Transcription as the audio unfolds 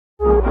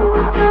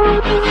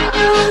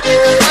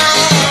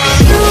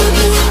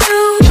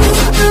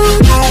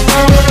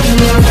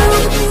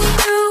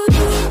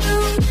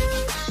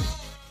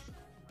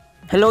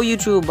Hello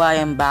YouTube, I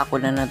am back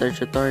with another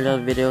tutorial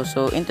video.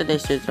 So in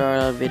today's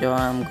tutorial video,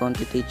 I'm going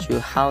to teach you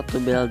how to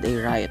build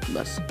a riot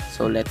bus.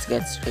 So let's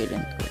get straight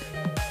into it.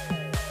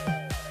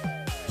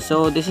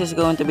 So this is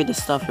going to be the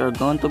stuff you're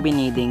going to be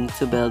needing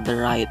to build the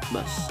riot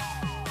bus.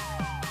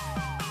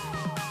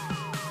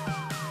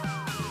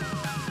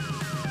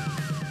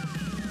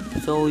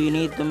 So you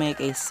need to make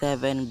a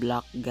 7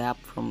 block gap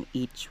from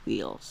each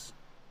wheels.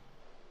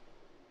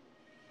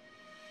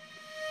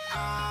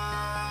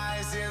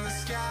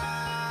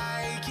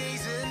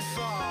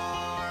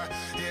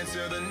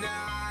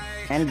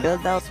 And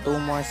build out 2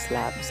 more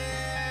slabs.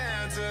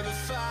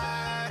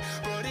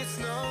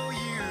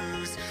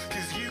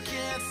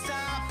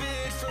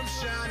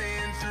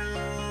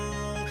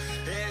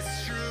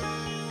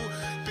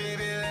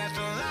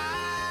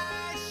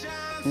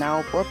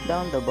 Now put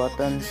down the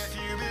buttons.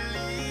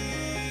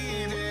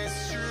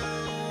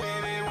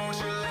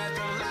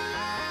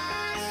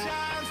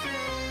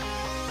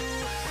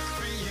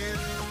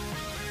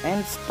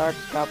 And start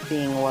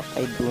copying what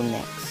I do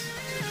next.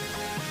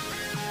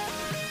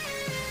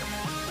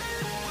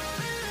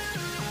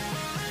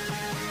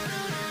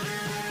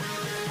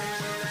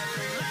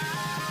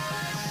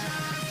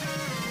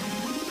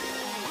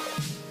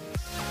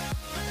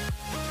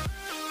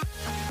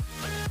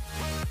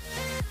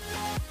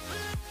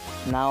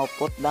 Now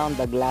put down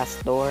the glass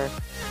door.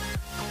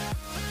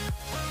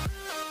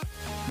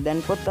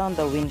 Then put down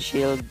the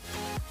windshield.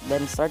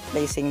 Then start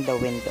placing the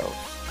windows.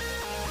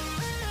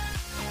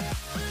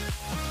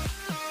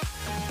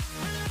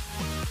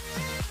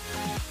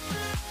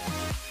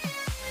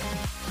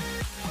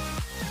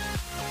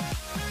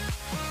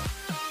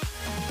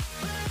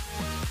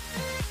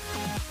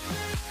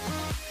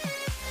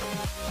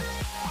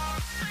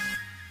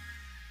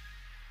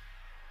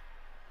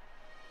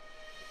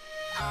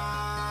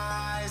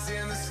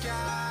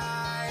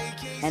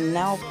 And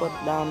now put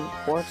down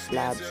 4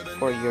 slabs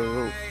for your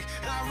roof.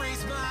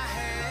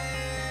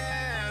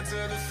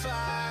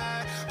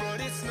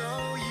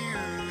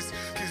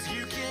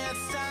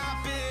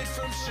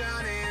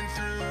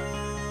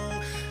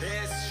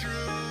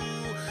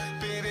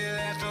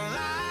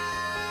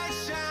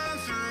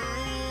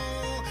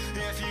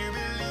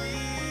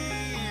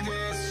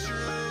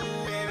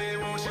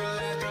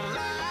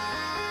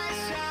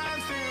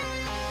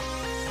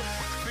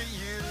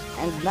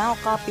 And now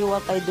copy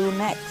what I do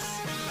next.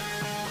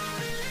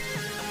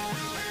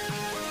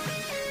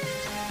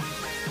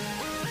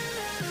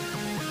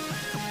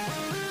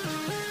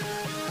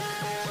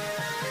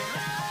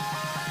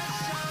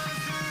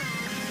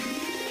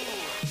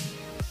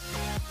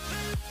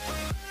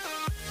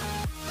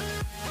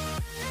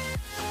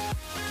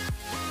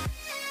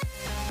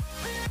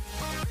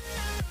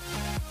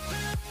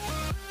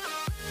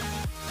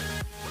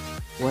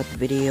 What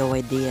video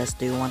ideas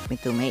do you want me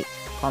to make?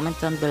 Comment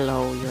down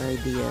below your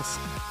ideas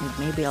and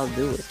maybe I'll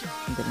do it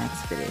in the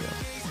next video.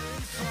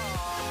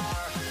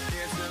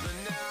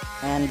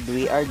 And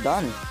we are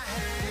done.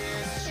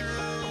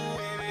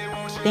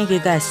 Thank you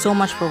guys so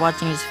much for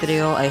watching this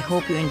video. I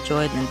hope you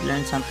enjoyed and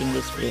learned something in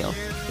this video.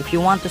 If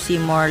you want to see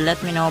more,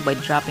 let me know by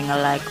dropping a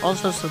like,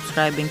 also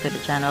subscribing to the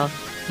channel,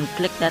 and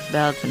click that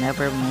bell to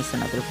never miss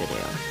another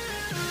video.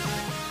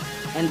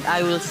 And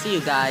I will see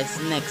you guys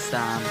next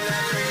time.